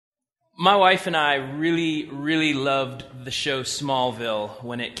My wife and I really loved the show Smallville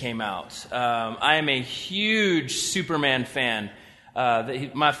when it came out. I am a huge Superman fan.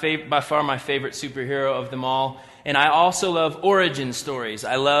 By far my favorite superhero of them all. And I also love origin stories.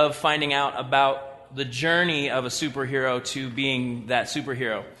 I love finding out about the journey of a superhero to being that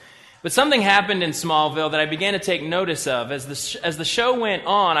superhero. But something happened in Smallville that I began to take notice of. As the show went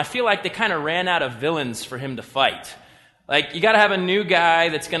on, I feel like they kind of ran out of villains for him to fight. Like, you got to have a new guy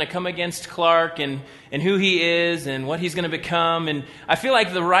that's going to come against Clark and who he is and what he's going to become. And I feel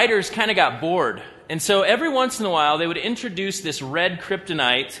like the writers kind of got bored. And so every once in a while, they would introduce this red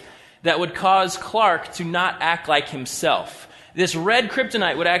kryptonite that would cause Clark to not act like himself. This red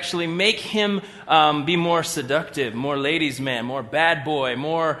kryptonite would actually make him be more seductive, more ladies' man, more bad boy,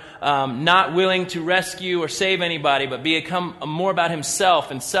 more not willing to rescue or save anybody, but become more about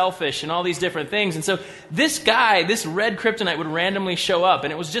himself and selfish and all these different things. And so this guy, this red kryptonite would randomly show up.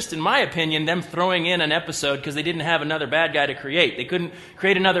 And it was just, in my opinion, them throwing in an episode because they didn't have another bad guy to create. They couldn't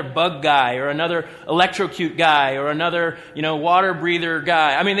create another bug guy or another electrocute guy or another, water breather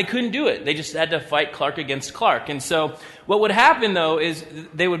guy. I mean, they couldn't do it. They just had to fight Clark against Clark. And so what would happen, though, is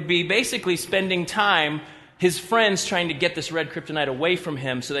they would be basically spending time, his friends, trying to get this red kryptonite away from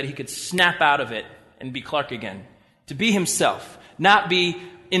him so that he could snap out of it and be Clark again. To be himself, not be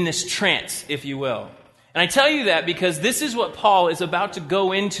in this trance, if you will. And I tell you that because this is what Paul is about to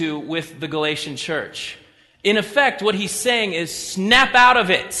go into with the Galatian church. In effect, what he's saying is snap out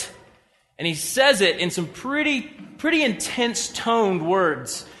of it. And he says it in some pretty intense toned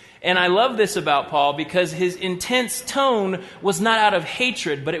words. And I love this about Paul because his intense tone was not out of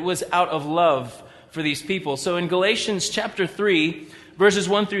hatred, but it was out of love for these people. So in Galatians chapter 3, verses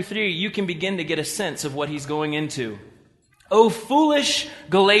 1 through 3, you can begin to get a sense of what he's going into. O foolish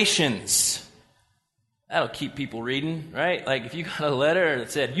Galatians. That'll keep people reading, right? Like if you got a letter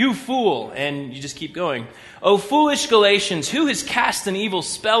that said, you fool, and you just keep going. O foolish Galatians, who has cast an evil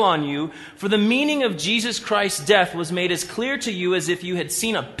spell on you? For the meaning of Jesus Christ's death was made as clear to you as if you had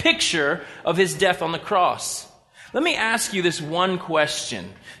seen a picture of his death on the cross. Let me ask you this one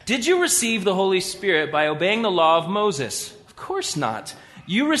question. Did you receive the Holy Spirit by obeying the law of Moses? Of course not.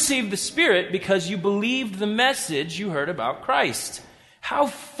 You received the Spirit because you believed the message you heard about Christ. How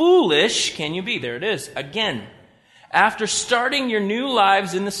foolish can you be? There it is, again. After starting your new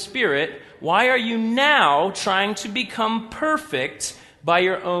lives in the Spirit, why are you now trying to become perfect by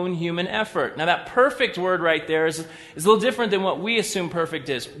your own human effort? Now that perfect word right there is a little different than what we assume perfect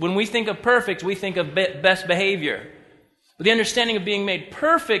is. When we think of perfect, we think of best behavior. But the understanding of being made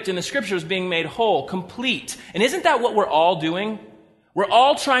perfect in the Scripture is being made whole, complete. And isn't that what we're all doing? We're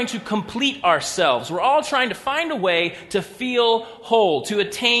all trying to complete ourselves. We're all trying to find a way to feel whole, to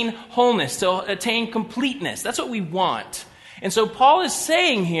attain wholeness, to attain completeness. That's what we want. And so Paul is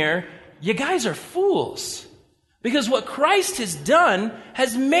saying here, you guys are fools. Because what Christ has done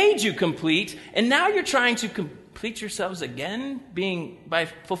has made you complete, and now you're trying to complete yourselves again by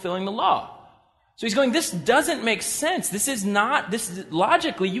fulfilling the law. So he's going, this doesn't make sense.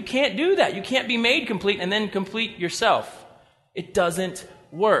 Logically, you can't do that. You can't be made complete and then complete yourself. It doesn't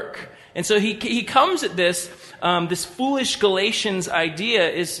work. And so he comes at this foolish Galatians idea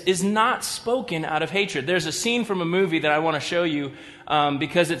is not spoken out of hatred. There's a scene from a movie that I want to show you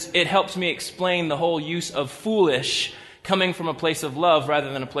because it helps me explain the whole use of foolish coming from a place of love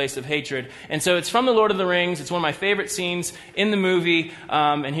rather than a place of hatred. And so it's from The Lord of the Rings. It's one of my favorite scenes in the movie.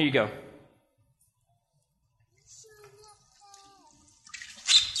 And here you go.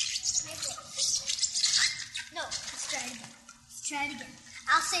 Try it again.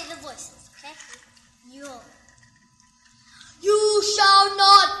 I'll say the voices, okay? You shall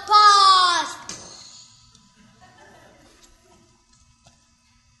not pass!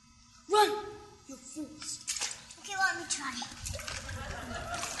 Run, you fools. Okay, let me try.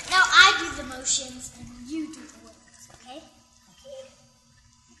 Now I do the motions and you do the words, okay? Okay.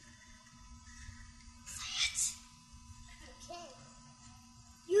 Say it. Okay.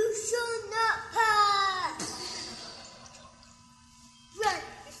 You shall not pass!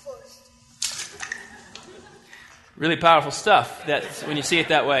 Really powerful stuff that's when you see it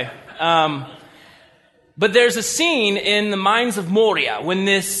that way. But there's a scene in the Mines of Moria when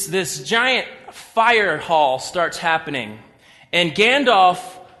this giant fire hall starts happening. And Gandalf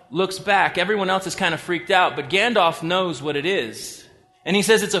looks back. Everyone else is kind of freaked out, but Gandalf knows what it is. And he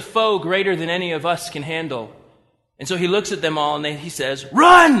says it's a foe greater than any of us can handle. And so he looks at them all and he says,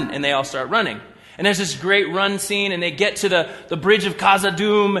 run! And they all start running. And there's this great run scene, and they get to the bridge of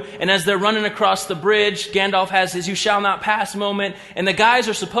Khazad-dûm, and as they're running across the bridge, Gandalf has his you shall not pass moment, and the guys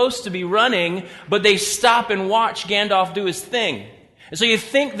are supposed to be running, but they stop and watch Gandalf do his thing. And so you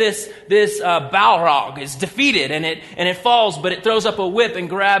think this Balrog is defeated and it falls, but it throws up a whip and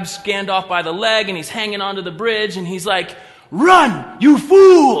grabs Gandalf by the leg, and he's hanging onto the bridge, and he's like, "Run, you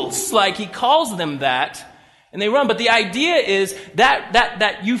fools!" Like, he calls them that, and they run. But the idea is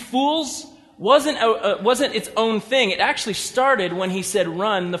that you fools wasn't its own thing. It actually started when he said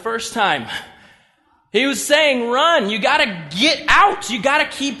run the first time. He was saying, run. You gotta get out. You gotta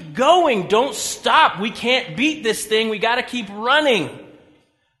keep going. Don't stop. We can't beat this thing. We gotta keep running.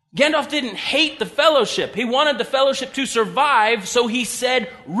 Gandalf didn't hate the fellowship. He wanted the fellowship to survive, so he said,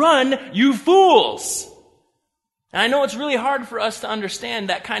 run, you fools. And I know it's really hard for us to understand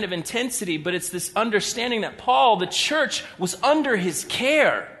that kind of intensity, but it's this understanding that Paul, the church, was under his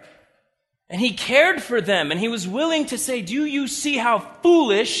care. And he cared for them, and he was willing to say, do you see how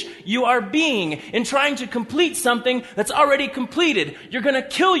foolish you are being in trying to complete something that's already completed? You're going to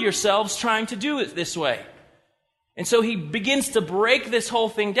kill yourselves trying to do it this way. And so he begins to break this whole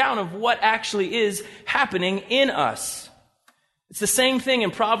thing down of what actually is happening in us. It's the same thing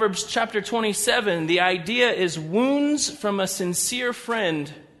in Proverbs chapter 27. The idea is wounds from a sincere friend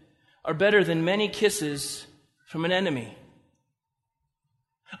are better than many kisses from an enemy.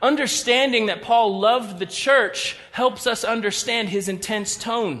 Understanding that Paul loved the church helps us understand his intense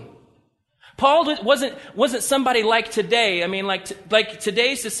tone. Paul wasn't somebody like today. I mean, like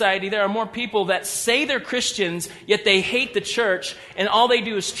today's society, there are more people that say they're Christians, yet they hate the church, and all they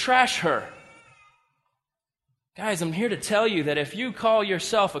do is trash her. Guys, I'm here to tell you that if you call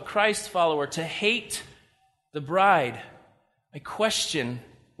yourself a Christ follower, to hate the bride, I question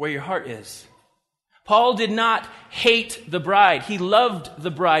where your heart is. Paul did not hate the bride. He loved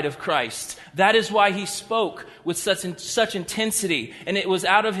the bride of Christ. That is why he spoke with such intensity. And it was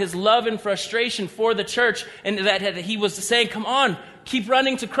out of his love and frustration for the church, and that he was saying, come on, keep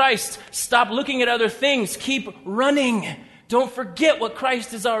running to Christ. Stop looking at other things. Keep running. Don't forget what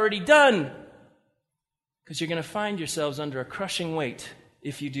Christ has already done. Because you're going to find yourselves under a crushing weight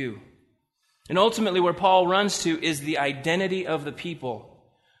if you do. And ultimately where Paul runs to is the identity of the people.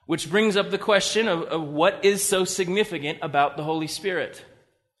 Which brings up the question of what is so significant about the Holy Spirit.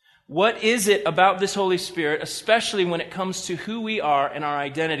 What is it about this Holy Spirit, especially when it comes to who we are and our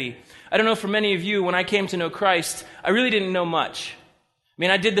identity? I don't know, for many of you, when I came to know Christ, I really didn't know much. I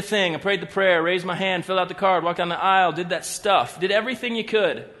mean, I did the thing. I prayed the prayer, raised my hand, filled out the card, walked down the aisle, did that stuff, did everything you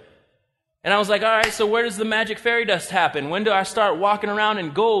could. And I was like, all right, so where does the magic fairy dust happen? When do I start walking around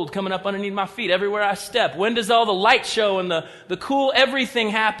in gold coming up underneath my feet everywhere I step? When does all the light show and the cool everything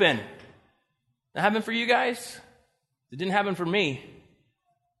happen? That happened for you guys? It didn't happen for me.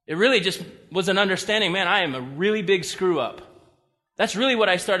 It really just was an understanding, man, I am a really big screw up. That's really what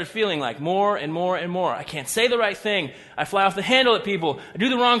I started feeling like, more and more and more. I can't say the right thing. I fly off the handle at people. I do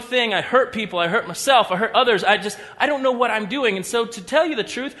the wrong thing. I hurt people. I hurt myself. I hurt others. I don't know what I'm doing. And so to tell you the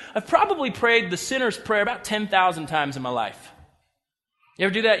truth, I've probably prayed the sinner's prayer about 10,000 times in my life. You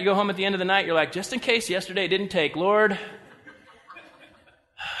ever do that? You go home at the end of the night, you're like, just in case yesterday didn't take, Lord,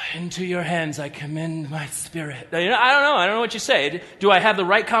 into your hands I commend my spirit. I don't know what you say. Do I have the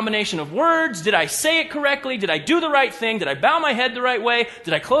right combination of words? Did I say it correctly? Did I do the right thing? Did I bow my head the right way?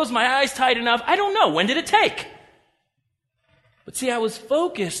 Did I close my eyes tight enough? I don't know. When did it take? But see, I was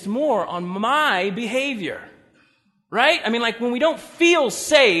focused more on my behavior. Right? I mean, like when we don't feel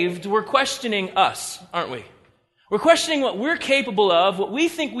saved, we're questioning us, aren't we? We're questioning what we're capable of, what we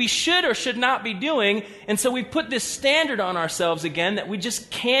think we should or should not be doing, and so we put this standard on ourselves again that we just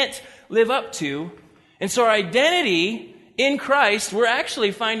can't live up to. And so our identity in Christ, we're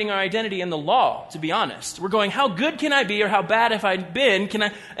actually finding our identity in the law, to be honest. We're going, how good can I be, or how bad have I been?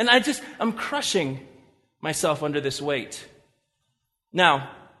 I'm crushing myself under this weight.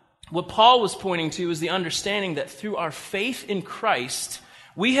 Now, what Paul was pointing to is the understanding that through our faith in Christ,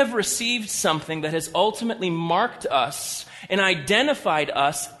 we have received something that has ultimately marked us and identified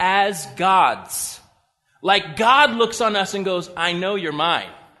us as God's. Like God looks on us and goes, I know you're mine.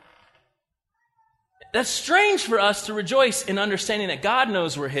 That's strange for us to rejoice in understanding that God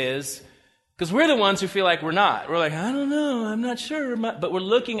knows we're His, because we're the ones who feel like we're not. We're like, I don't know, I'm not sure. But we're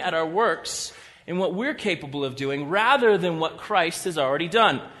looking at our works and what we're capable of doing rather than what Christ has already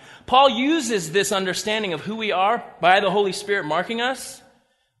done. Paul uses this understanding of who we are by the Holy Spirit marking us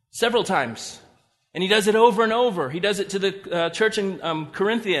several times. And he does it over and over. He does it to the church in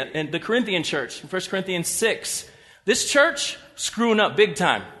Corinthia, and the Corinthian church, in 1 Corinthians 6. This church, screwing up big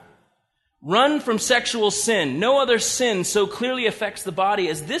time. Run from sexual sin. No other sin so clearly affects the body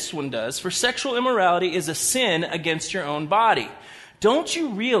as this one does, for sexual immorality is a sin against your own body. Don't you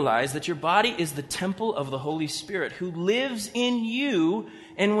realize that your body is the temple of the Holy Spirit who lives in you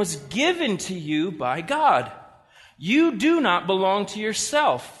and was given to you by God? You do not belong to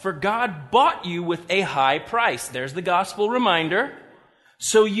yourself, for God bought you with a high price. There's the gospel reminder.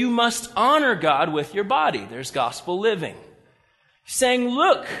 So you must honor God with your body. There's gospel living. Saying,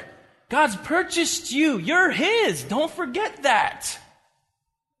 look, God's purchased you. You're His. Don't forget that.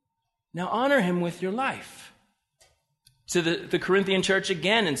 Now honor Him with your life. To the Corinthian church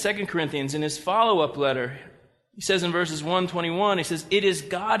again in 2 Corinthians in his follow-up letter, he says in verses 1-21, he says, it is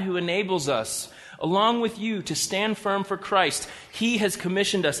God who enables us, along with you, to stand firm for Christ. He has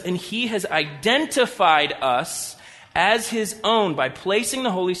commissioned us, and He has identified us as His own by placing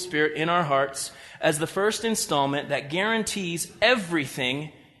the Holy Spirit in our hearts as the first installment that guarantees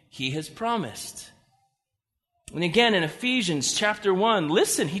everything He has promised. And again, in Ephesians chapter 1,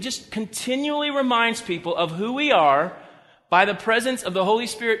 listen, he just continually reminds people of who we are by the presence of the Holy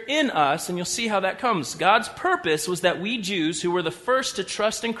Spirit in us, and you'll see how that comes. God's purpose was that we Jews, who were the first to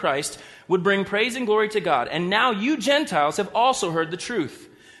trust in Christ, would bring praise and glory to God. And now you Gentiles have also heard the truth,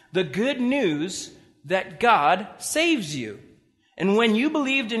 the good news that God saves you. And when you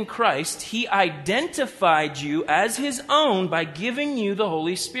believed in Christ, He identified you as His own by giving you the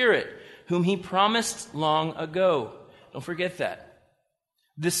Holy Spirit, whom He promised long ago. Don't forget that.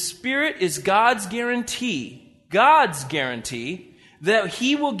 The Spirit is God's guarantee that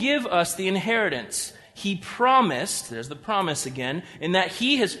He will give us the inheritance. He promised, there's the promise again, in that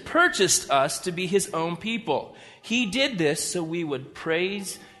He has purchased us to be His own people. He did this so we would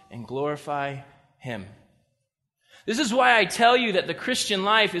praise and glorify Him. This is why I tell you that the Christian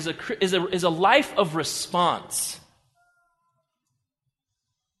life is a life of response.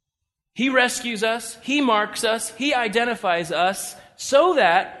 He rescues us, He marks us, He identifies us so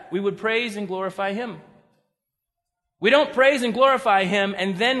that we would praise and glorify Him. We don't praise and glorify Him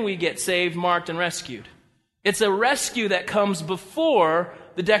and then we get saved, marked, and rescued. It's a rescue that comes before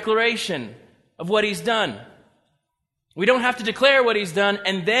the declaration of what He's done. We don't have to declare what He's done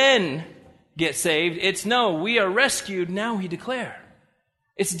and then get saved. It's no, we are rescued, now we declare.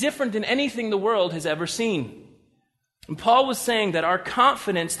 It's different than anything the world has ever seen. And Paul was saying that our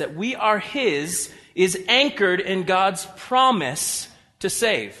confidence that we are His is anchored in God's promise to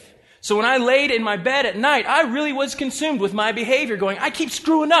save. So when I laid in my bed at night, I really was consumed with my behavior, going, I keep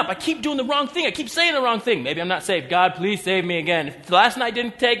screwing up. I keep doing the wrong thing. I keep saying the wrong thing. Maybe I'm not saved. God, please save me again. If the last night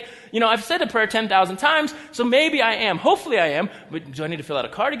didn't take, I've said the prayer 10,000 times, so maybe I am. Hopefully I am. But do I need to fill out a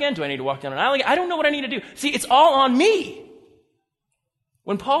card again? Do I need to walk down an aisle again? I don't know what I need to do. See, it's all on me.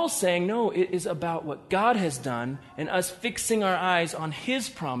 When Paul's saying, no, it is about what God has done and us fixing our eyes on His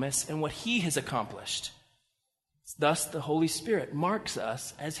promise and what He has accomplished. Thus, the Holy Spirit marks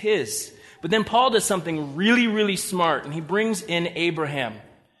us as His. But then Paul does something really, really smart, and he brings in Abraham.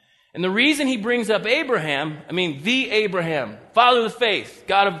 And the reason he brings up Abraham, the Abraham, father of the faith,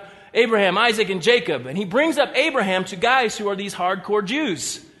 God of Abraham, Isaac, and Jacob. And he brings up Abraham to guys who are these hardcore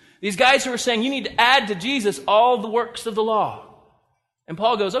Jews. These guys who are saying, you need to add to Jesus all the works of the law. And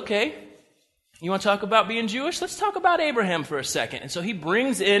Paul goes, okay, you want to talk about being Jewish? Let's talk about Abraham for a second. And so he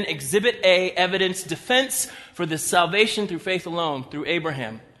brings in Exhibit A, evidence, defense for the salvation through faith alone, through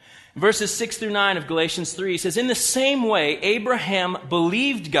Abraham. In verses 6-9 of Galatians 3, he says, in the same way, Abraham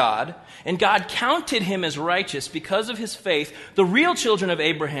believed God, and God counted him as righteous because of his faith. The real children of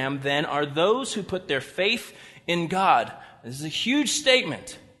Abraham, then, are those who put their faith in God. This is a huge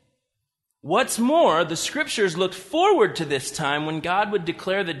statement. What's more, the Scriptures looked forward to this time when God would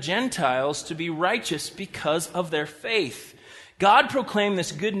declare the Gentiles to be righteous because of their faith. God proclaimed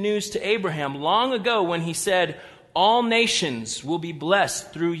this good news to Abraham long ago when He said, all nations will be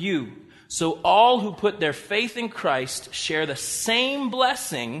blessed through you. So all who put their faith in Christ share the same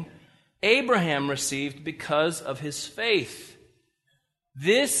blessing Abraham received because of his faith.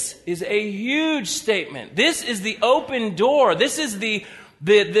 This is a huge statement. This is the open door. This is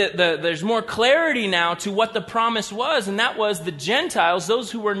there's more clarity now to what the promise was, and that was the Gentiles,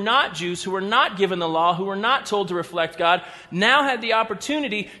 those who were not Jews, who were not given the law, who were not told to reflect God, now had the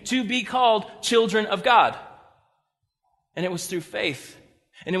opportunity to be called children of God. And it was through faith.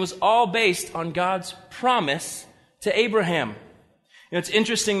 And it was all based on God's promise to Abraham. It's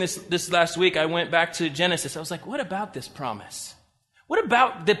interesting, this last week I went back to Genesis. I was like, what about this promise? What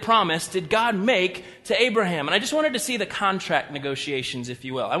about the promise did God make to Abraham? And I just wanted to see the contract negotiations, if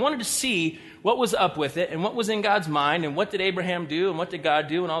you will. I wanted to see what was up with it and what was in God's mind and what did Abraham do and what did God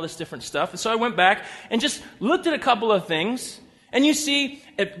do and all this different stuff. And so I went back and just looked at a couple of things. And you see,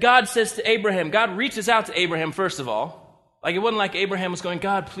 if God says to Abraham, God reaches out to Abraham first of all. Like it wasn't like Abraham was going,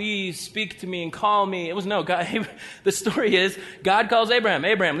 God, please speak to me and call me. It was no, God. The story is God calls Abraham,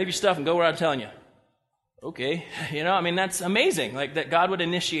 leave your stuff and go where I'm telling you. Okay, that's amazing, like that God would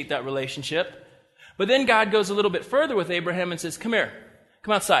initiate that relationship. But then God goes a little bit further with Abraham and says, come here,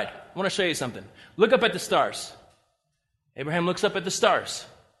 come outside. I want to show you something. Look up at the stars. Abraham looks up at the stars.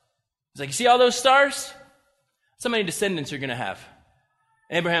 He's like, you see all those stars? That's how many descendants you're going to have.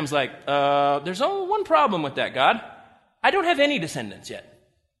 Abraham's like, there's only one problem with that, God. I don't have any descendants yet.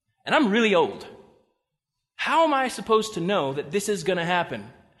 And I'm really old. How am I supposed to know that this is going to happen?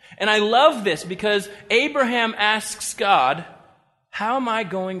 And I love this because Abraham asks God, how am I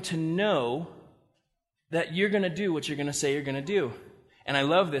going to know that you're going to do what you're going to say you're going to do? And I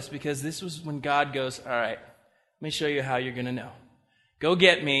love this because this was when God goes, all right, let me show you how you're going to know. Go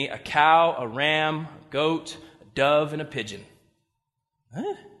get me a cow, a ram, a goat, a dove, and a pigeon.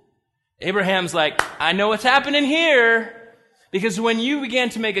 Huh? Abraham's like, I know what's happening here. Because when you began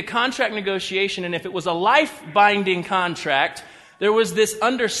to make a contract negotiation, and if it was a life-binding contract, there was this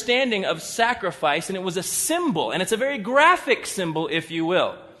understanding of sacrifice, and it was a symbol, and it's a very graphic symbol, if you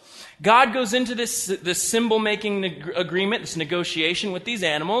will. God goes into this symbol-making agreement, this negotiation with these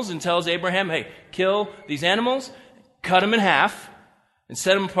animals, and tells Abraham, hey, kill these animals, cut them in half, and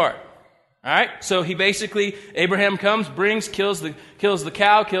set them apart. All right? So he basically, Abraham comes, kills the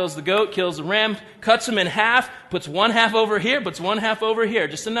cow, kills the goat, kills the ram, cuts them in half, puts one half over here, puts one half over here,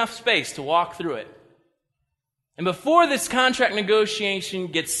 just enough space to walk through it. And before this contract negotiation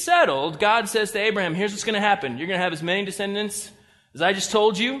gets settled, God says to Abraham, here's what's going to happen. You're going to have as many descendants as I just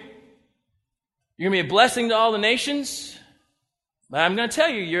told you. You're going to be a blessing to all the nations. But I'm going to tell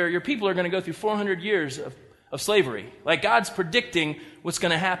you, your people are going to go through 400 years of slavery. Like God's predicting what's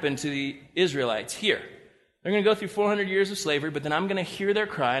going to happen to the Israelites here. They're going to go through 400 years of slavery, but then I'm going to hear their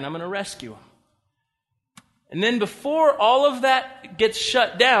cry and I'm going to rescue them. And then before all of that gets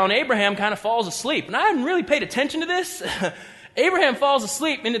shut down, Abraham kind of falls asleep. And I hadn't really paid attention to this. Abraham falls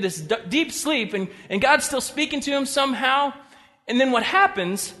asleep into this deep sleep, and God's still speaking to him somehow. And then what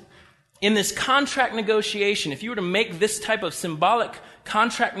happens in this contract negotiation, if you were to make this type of symbolic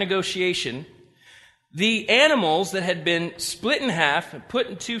contract negotiation, the animals that had been split in half and put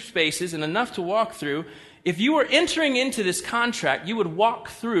in two spaces and enough to walk through, if you were entering into this contract, you would walk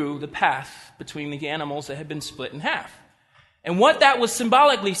through the path between the animals that had been split in half. And what that was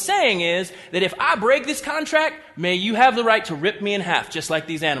symbolically saying is that if I break this contract, may you have the right to rip me in half, just like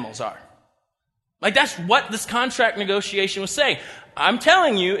these animals are. Like that's what this contract negotiation was saying. I'm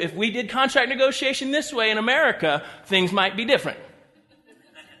telling you, if we did contract negotiation this way in America, things might be different.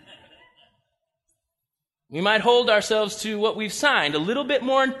 We might hold ourselves to what we've signed a little bit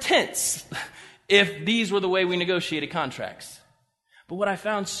more intense if these were the way we negotiated contracts. But what I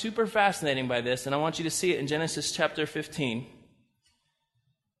found super fascinating by this, and I want you to see it in Genesis chapter 15,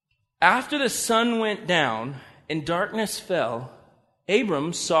 after the sun went down and darkness fell,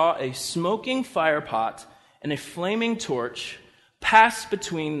 Abram saw a smoking firepot and a flaming torch pass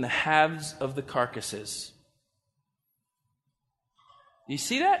between the halves of the carcasses. You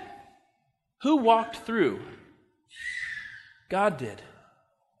see that? Who walked through? God did.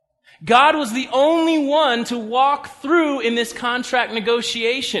 God was the only one to walk through in this contract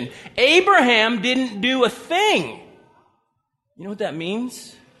negotiation. Abraham didn't do a thing. You know what that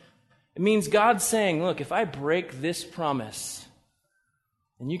means? It means God saying, look, if I break this promise,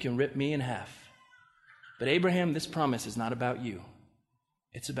 then you can rip me in half. But Abraham, this promise is not about you.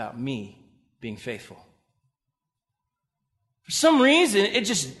 It's about me being faithful. For some reason, it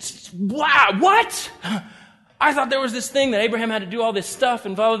just, wow, what? I thought there was this thing that Abraham had to do all this stuff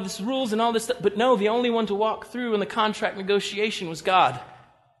and follow these rules and all this stuff. But no, the only one to walk through in the contract negotiation was God.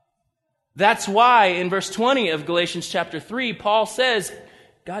 That's why in verse 20 of Galatians chapter 3, Paul says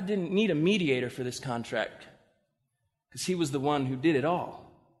God didn't need a mediator for this contract because he was the one who did it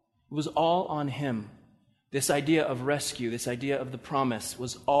all. It was all on him. This idea of rescue, this idea of the promise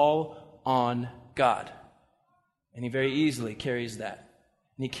was all on God. And he very easily carries that.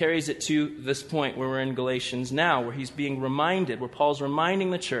 And he carries it to this point where we're in Galatians now, where he's being reminded, where Paul's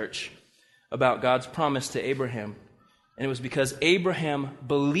reminding the church about God's promise to Abraham. And it was because Abraham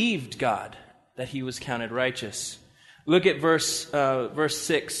believed God that he was counted righteous. Look at verse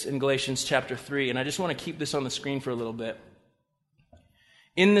 6 in Galatians chapter 3, and I just want to keep this on the screen for a little bit.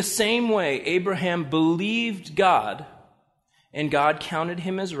 In the same way, Abraham believed God, and God counted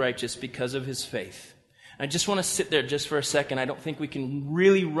him as righteous because of his faith. I just want to sit there just for a second. I don't think we can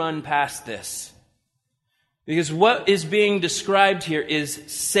really run past this. Because what is being described here is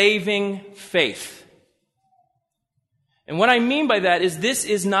saving faith. And what I mean by that is this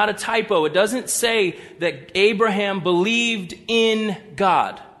is not a typo. It doesn't say that Abraham believed in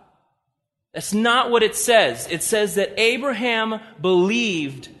God. That's not what it says. It says that Abraham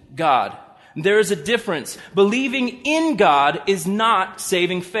believed God. There is a difference. Believing in God is not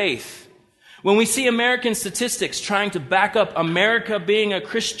saving faith. When we see American statistics trying to back up America being a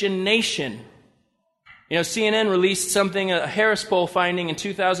Christian nation, CNN released something, a Harris poll finding in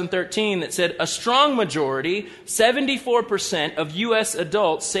 2013 that said a strong majority, 74% of U.S.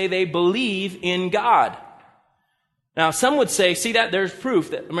 adults say they believe in God. Now, some would say, see that, there's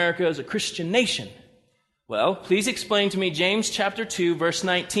proof that America is a Christian nation. Well, please explain to me James chapter 2, verse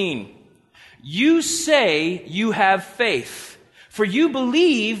 19. You say you have faith, for you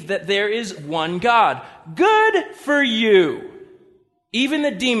believe that there is one God. Good for you. Even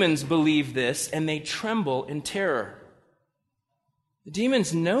the demons believe this, and they tremble in terror. The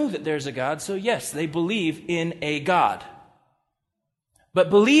demons know that there's a God, so yes, they believe in a God. But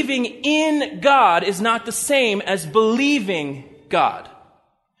believing in God is not the same as believing God.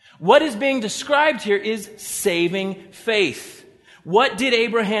 What is being described here is saving faith. What did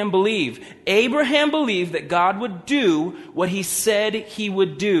Abraham believe? Abraham believed that God would do what he said he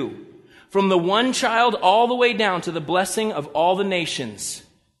would do. From the one child all the way down to the blessing of all the nations,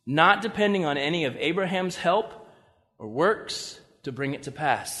 not depending on any of Abraham's help or works to bring it to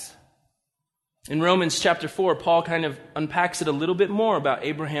pass. In Romans chapter 4, Paul kind of unpacks it a little bit more about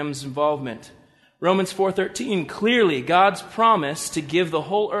Abraham's involvement. Romans 4:13, clearly God's promise to give the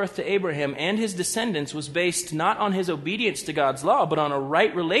whole earth to Abraham and his descendants was based not on his obedience to God's law, but on a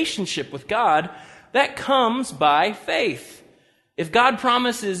right relationship with God that comes by faith. If God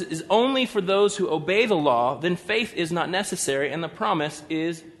promises is only for those who obey the law, then faith is not necessary and the promise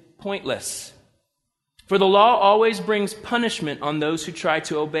is pointless. For the law always brings punishment on those who try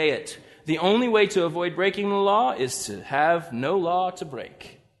to obey it. The only way to avoid breaking the law is to have no law to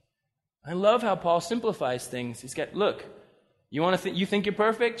break. I love how Paul simplifies things. He's got, look, you think you're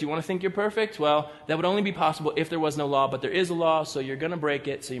perfect? You want to think you're perfect? Well, that would only be possible if there was no law, but there is a law, so you're going to break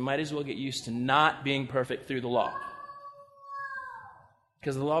it, so you might as well get used to not being perfect through the law.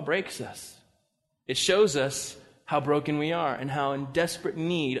 Because the law breaks us. It shows us how broken we are and how in desperate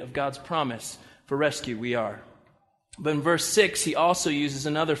need of God's promise for rescue we are. But in verse 6, he also uses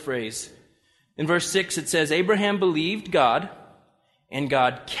another phrase. In verse 6, it says, Abraham believed God, and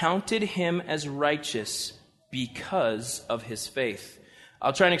God counted him as righteous because of his faith.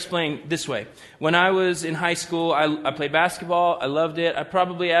 I'll try and explain this way. When I was in high school, I played basketball. I loved it. I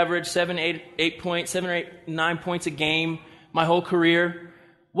probably averaged 7 or 9 points a game my whole career.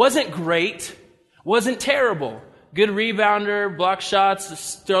 Wasn't great. Wasn't terrible. Good rebounder, block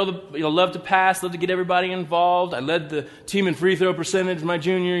shots, love to pass, love to get everybody involved. I led the team in free throw percentage my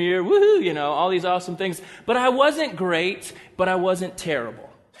junior year. Woohoo, all these awesome things. But I wasn't great, but I wasn't terrible.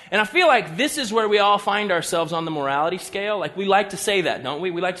 And I feel like this is where we all find ourselves on the morality scale. Like we like to say that, don't we?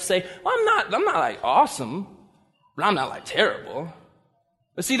 We like to say, well, I'm not like awesome, but I'm not like terrible.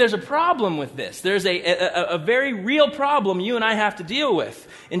 But see, there's a problem with this. There's a very real problem you and I have to deal with.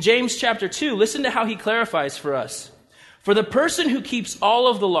 In James chapter 2, listen to how he clarifies for us. For the person who keeps all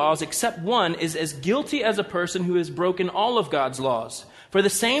of the laws except one is as guilty as a person who has broken all of God's laws. For the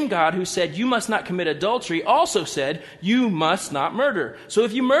same God who said, you must not commit adultery, also said, you must not murder. So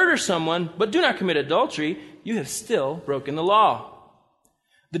if you murder someone, but do not commit adultery, you have still broken the law.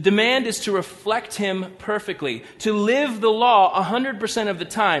 The demand is to reflect him perfectly, to live the law 100% of the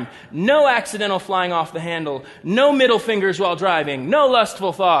time. No accidental flying off the handle, no middle fingers while driving, no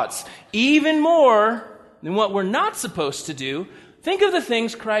lustful thoughts. Even more than what we're not supposed to do, think of the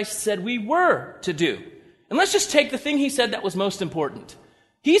things Christ said we were to do. And let's just take the thing he said that was most important.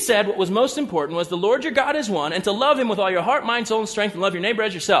 He said what was most important was the Lord your God is one, and to love him with all your heart, mind, soul, and strength, and love your neighbor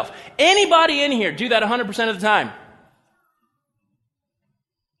as yourself. Anybody in here do that 100% of the time?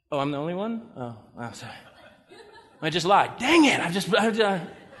 Oh, I'm the only one? Oh, I'm sorry. I just lied. Dang it, 90%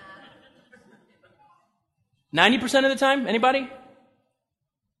 of the time? Anybody?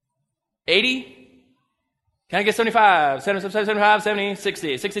 80? Can I get 75, 75, 70,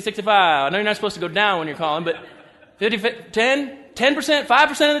 60, 60, 65? I know you're not supposed to go down when you're calling, but 50, 10%,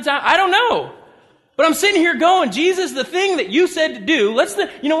 5% of the time? I don't know. But I'm sitting here going, Jesus, the thing that you said to do,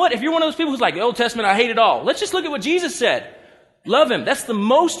 you know what? If you're one of those people who's like, the Old Testament, I hate it all. Let's just look at what Jesus said. Love him. That's the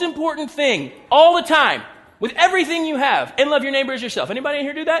most important thing all the time with everything you have. And love your neighbor as yourself. Anybody in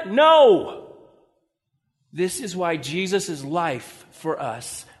here do that? No. This is why Jesus' life for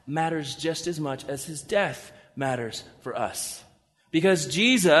us matters just as much as his death matters for us. Because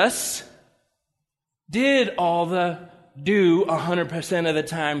Jesus did all the do 100% of the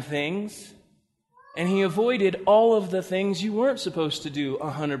time things, and he avoided all of the things you weren't supposed to do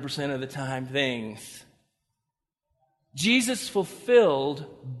 100% of the time things. Jesus fulfilled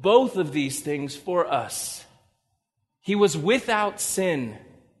both of these things for us. He was without sin,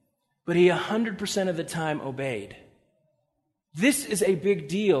 but he 100% of the time obeyed. This is a big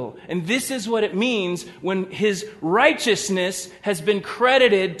deal. And this is what it means when his righteousness has been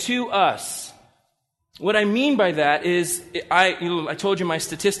credited to us. What I mean by that is, I told you my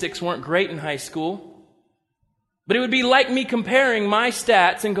statistics weren't great in high school. But it would be like me comparing my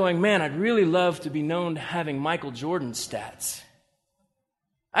stats and going, man, I'd really love to be known to having Michael Jordan's stats.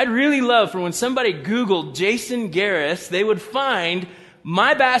 I'd really love for when somebody Googled Jason Garris, they would find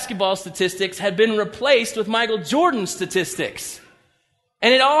my basketball statistics had been replaced with Michael Jordan's statistics.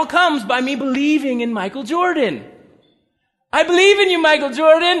 And it all comes by me believing in Michael Jordan. I believe in you, Michael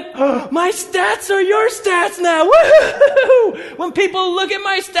Jordan. My stats are your stats now. Woo-hoo-hoo-hoo. When people look at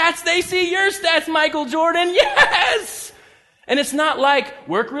my stats, they see your stats, Michael Jordan. Yes! And it's not like,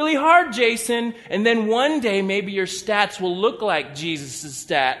 work really hard, Jason, and then one day maybe your stats will look like Jesus'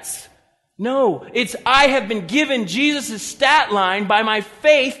 stats. No, it's I have been given Jesus' stat line by my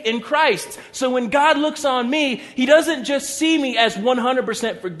faith in Christ. So when God looks on me, he doesn't just see me as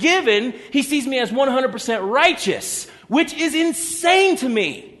 100% forgiven, he sees me as 100% righteous, which is insane to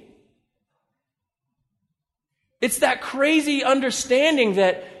me. It's that crazy understanding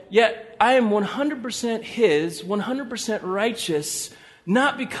that yet I am 100% his, 100% righteous,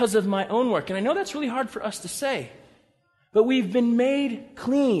 not because of my own work. And I know that's really hard for us to say. But we've been made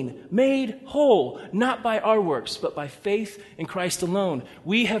clean, made whole, not by our works, but by faith in Christ alone.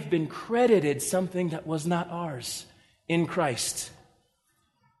 We have been credited something that was not ours in Christ.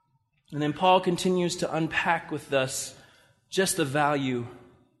 And then Paul continues to unpack with us just the value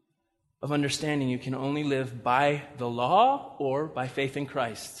of understanding you can only live by the law or by faith in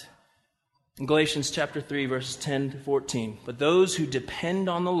Christ. In Galatians chapter 3, verses 10 to 14, but those who depend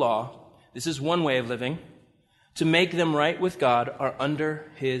on the law, this is one way of living, to make them right with God, are under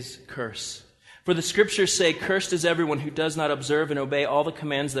his curse. For the scriptures say, cursed is everyone who does not observe and obey all the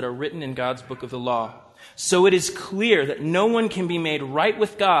commands that are written in God's book of the law. So it is clear that no one can be made right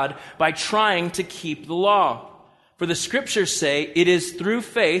with God by trying to keep the law. For the scriptures say, it is through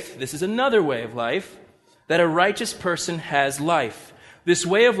faith, this is another way of life, that a righteous person has life. This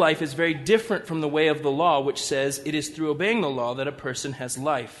way of life is very different from the way of the law, which says it is through obeying the law that a person has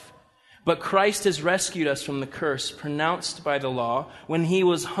life. But Christ has rescued us from the curse pronounced by the law. When he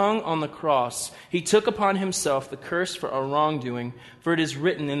was hung on the cross, he took upon himself the curse for our wrongdoing, for it is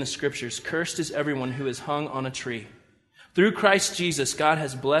written in the scriptures, cursed is everyone who is hung on a tree. Through Christ Jesus, God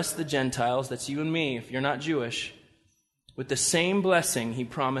has blessed the Gentiles, that's you and me if you're not Jewish, with the same blessing he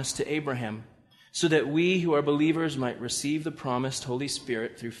promised to Abraham, so that we who are believers might receive the promised Holy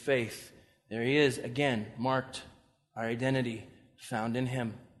Spirit through faith. There he is, again, marked, our identity found in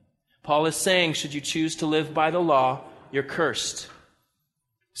him. Paul is saying, should you choose to live by the law, you're cursed.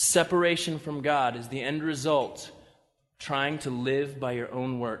 Separation from God is the end result, trying to live by your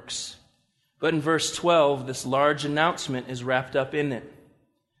own works. But in verse 12, this large announcement is wrapped up in it.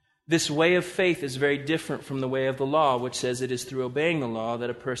 This way of faith is very different from the way of the law, which says it is through obeying the law that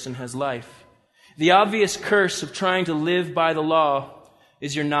a person has life. The obvious curse of trying to live by the law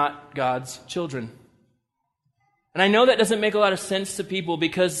is you're not God's children. And I know that doesn't make a lot of sense to people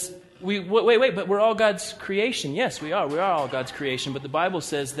because but we're all God's creation. Yes, we are. We are all God's creation. But the Bible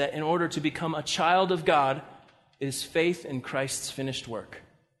says that in order to become a child of God, it is faith in Christ's finished work.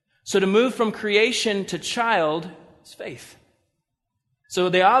 So to move from creation to child is faith. So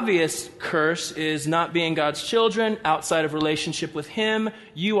the obvious curse is not being God's children, outside of relationship with him.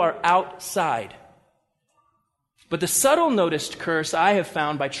 You are outside. But the subtle noticed curse I have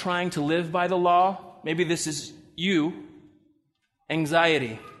found by trying to live by the law, maybe this is you,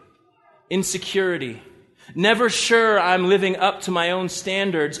 anxiety, insecurity, never sure I'm living up to my own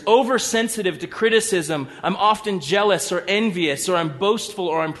standards, oversensitive to criticism. I'm often jealous or envious, or I'm boastful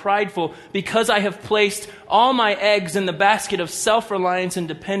or I'm prideful because I have placed all my eggs in the basket of self-reliance and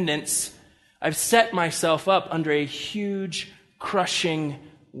dependence. I've set myself up under a huge, crushing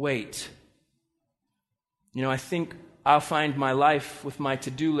weight. I think I'll find my life with my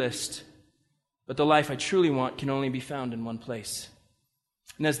to-do list, but the life I truly want can only be found in one place.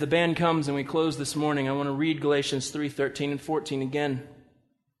 And as the band comes and we close this morning, I want to read Galatians 3:13 and 14 again.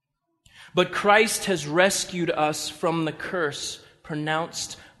 But Christ has rescued us from the curse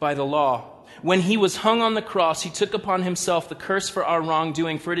pronounced by the law. When he was hung on the cross, he took upon himself the curse for our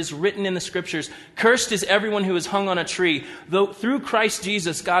wrongdoing, for it is written in the scriptures, cursed is everyone who is hung on a tree. Though through Christ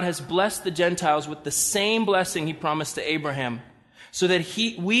Jesus, God has blessed the Gentiles with the same blessing he promised to Abraham, so that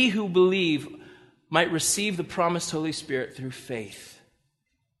we who believe might receive the promised Holy Spirit through faith.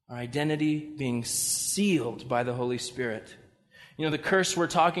 Our identity being sealed by the Holy Spirit. The curse we're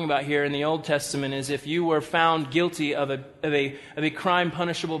talking about here in the Old Testament is if you were found guilty of a crime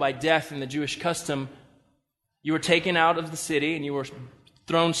punishable by death in the Jewish custom, You were taken out of the city and you were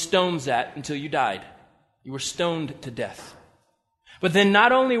thrown stones at until you died. You were stoned to death. But then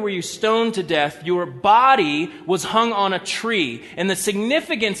not only were you stoned to death, your body was hung on a tree. And the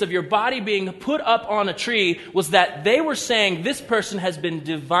significance of your body being put up on a tree was that they were saying this person has been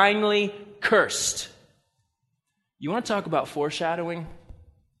divinely cursed. You want to talk about foreshadowing?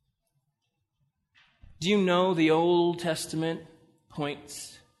 Do you know the Old Testament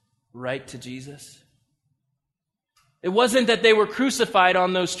points right to Jesus? It wasn't that they were crucified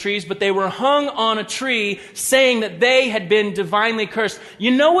on those trees, but they were hung on a tree saying that they had been divinely cursed.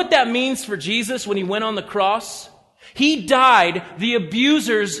 You know what that means for Jesus when he went on the cross? He died the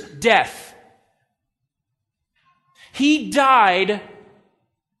abuser's death. He died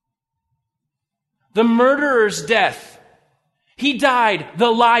the murderer's death. He died the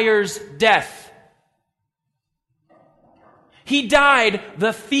liar's death. He died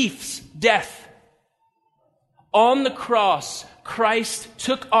the thief's death. On the cross, Christ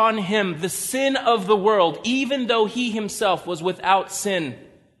took on him the sin of the world, even though he himself was without sin,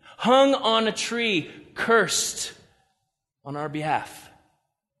 hung on a tree, cursed on our behalf,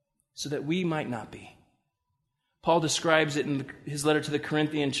 so that we might not be. Paul describes it in his letter to the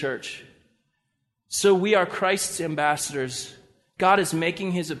Corinthian church. So we are Christ's ambassadors. God is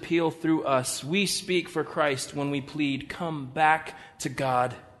making his appeal through us. We speak for Christ when we plead, come back to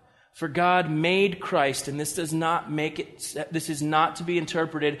God. For God made Christ, and this is not to be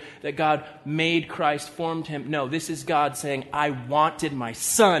interpreted that God made Christ, formed him. No, this is God saying, I wanted my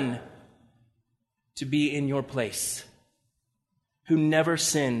Son to be in your place, who never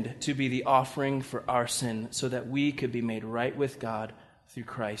sinned, to be the offering for our sin, so that we could be made right with God through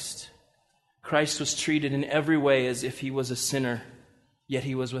Christ. Christ was treated in every way as if he was a sinner, yet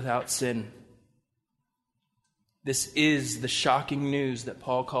he was without sin. This is the shocking news that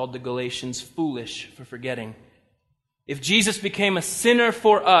Paul called the Galatians foolish for forgetting. If Jesus became a sinner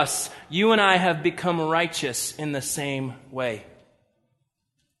for us, you and I have become righteous in the same way.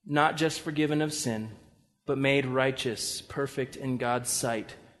 Not just forgiven of sin, but made righteous, perfect in God's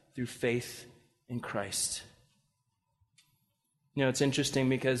sight through faith in Christ. You know, it's interesting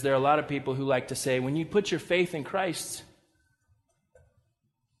because there are a lot of people who like to say, when you put your faith in Christ,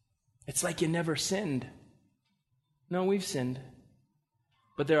 it's like you never sinned. No, we've sinned.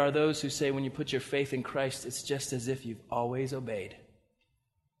 But there are those who say when you put your faith in Christ, it's just as if you've always obeyed.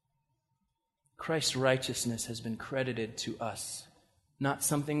 Christ's righteousness has been credited to us, not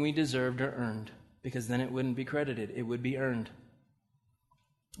something we deserved or earned, because then it wouldn't be credited, it would be earned.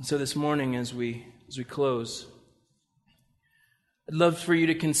 So this morning as we close, I'd love for you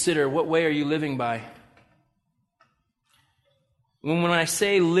to consider, what way are you living by? When I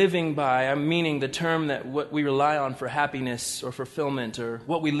say living by, I'm meaning the term that what we rely on for happiness or fulfillment, or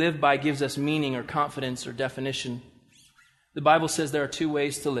what we live by gives us meaning or confidence or definition. The Bible says there are two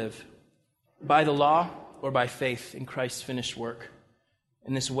ways to live: by the law or by faith in Christ's finished work.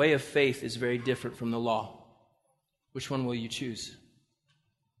 And this way of faith is very different from the law. Which one will you choose?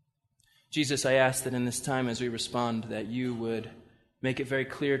 Jesus, I ask that in this time as we respond, that you would make it very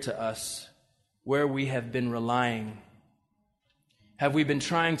clear to us where we have been relying. Have we been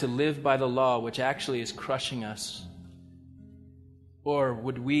trying to live by the law, which actually is crushing us? Or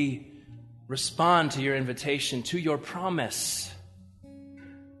would we respond to your invitation, to your promise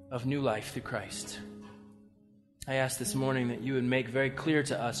of new life through Christ? I ask this morning that you would make very clear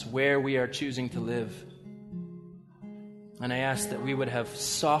to us where we are choosing to live. And I ask that we would have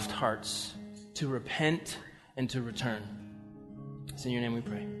soft hearts to repent and to return. It's in your name we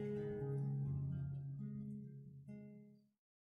pray.